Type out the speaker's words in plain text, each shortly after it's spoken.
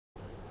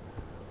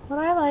What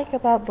I like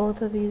about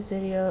both of these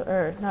stories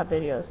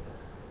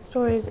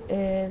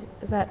is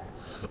that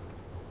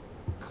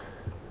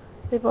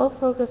they both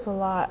focus a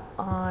lot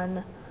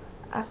on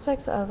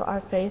aspects of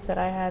our faith that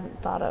I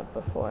hadn't thought of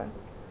before.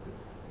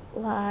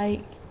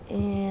 Like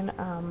in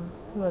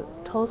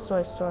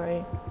Tolstoy's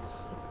story,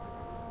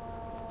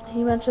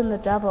 he mentioned the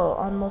devil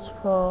on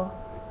multiple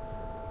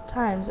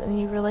times, and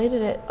he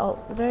related it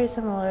very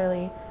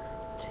similarly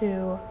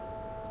to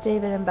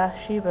David and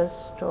Bathsheba's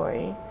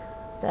story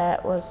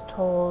that was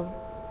told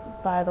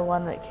by the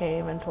one that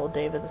came and told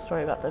David the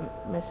story about the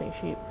missing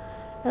sheep.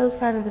 It was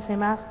kind of the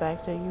same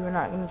aspect, that you were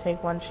not going to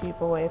take one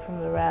sheep away from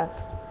the rest.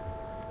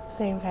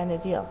 Same kind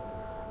of deal.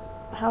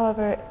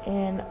 However,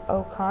 in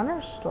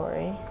O'Connor's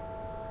story,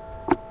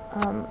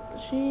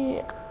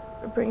 she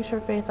brings her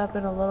faith up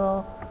in a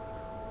little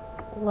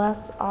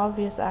less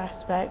obvious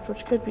aspect,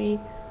 which could be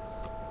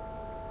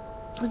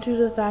due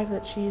to the fact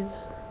that she's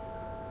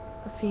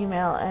a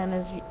female, and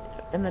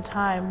in the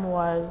time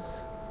was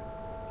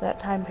that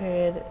time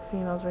period,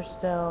 females were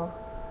still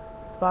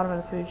at the bottom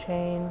of the food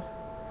chain.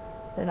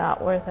 They're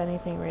not worth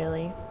anything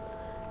really,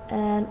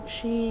 and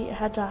she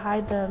had to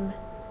hide them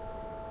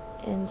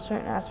in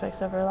certain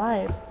aspects of her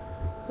life,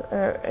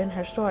 or in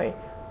her story.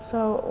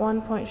 So at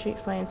one point she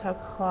explains how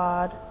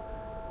Claude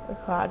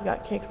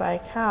got kicked by a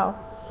cow,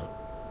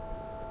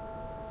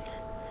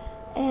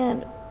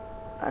 and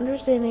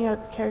understanding a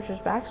character's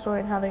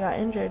backstory and how they got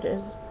injured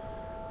is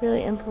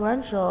really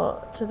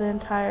influential to the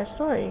entire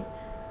story.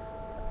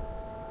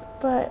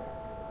 But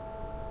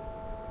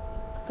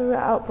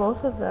throughout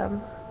both of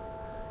them,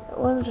 it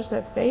wasn't just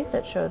their faith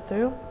that showed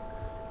through.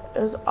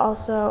 It was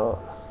also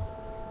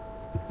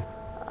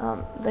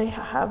they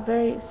have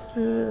very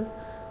smooth,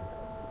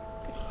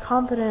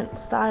 confident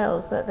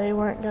styles that they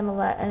weren't going to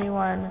let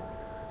anyone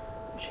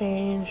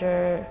change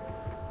or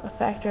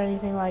affect or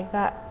anything like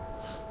that.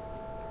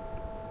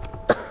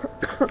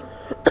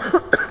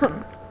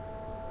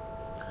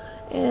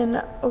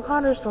 In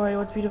O'Connor's story,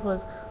 what's beautiful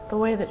is the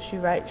way that she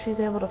writes. She's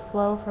able to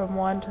flow from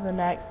one to the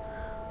next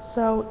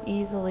so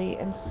easily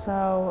and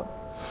so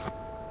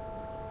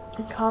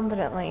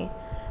confidently.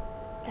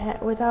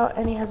 Without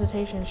any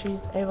hesitation, she's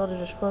able to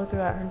just flow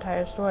throughout her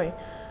entire story.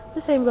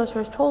 The same goes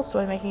for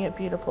Tolstoy, making it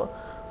beautiful.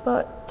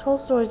 But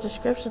Tolstoy's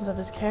descriptions of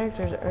his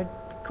characters are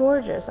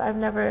gorgeous. I've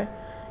never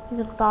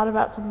even thought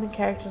about describing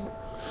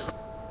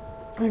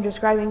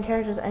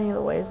characters any of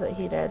the ways that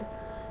he did.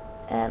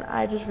 And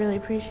I just really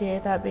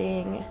appreciate that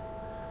being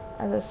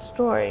as a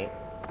story.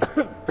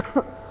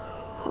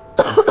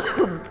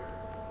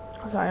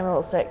 Sorry, I'm a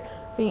little sick.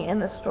 Being in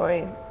this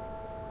story.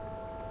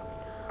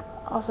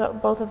 Also,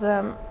 both of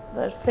them,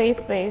 the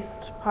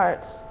faith-based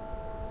parts,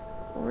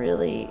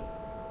 really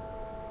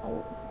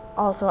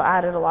also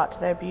added a lot to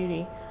their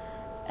beauty.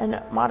 And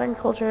modern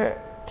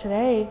culture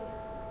today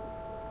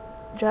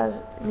just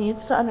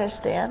needs to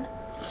understand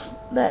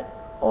that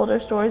older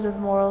stories with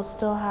morals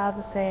still have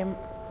the same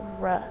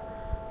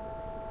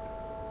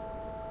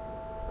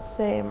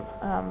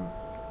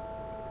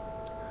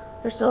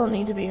they still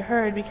need to be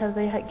heard, because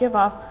they give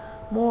off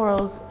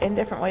morals in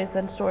different ways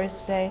than stories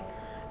today,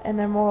 and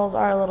their morals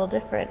are a little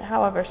different,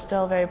 however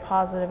still very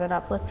positive and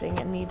uplifting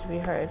and need to be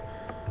heard.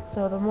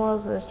 So the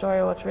morals of the story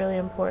are what's really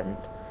important,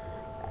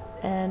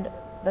 and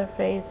their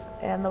faith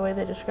and the way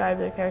they describe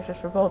their characters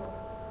for both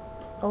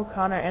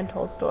O'Connor and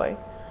Tolstoy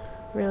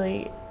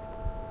really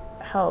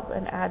help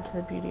and add to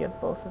the beauty of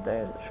both of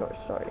their short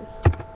stories.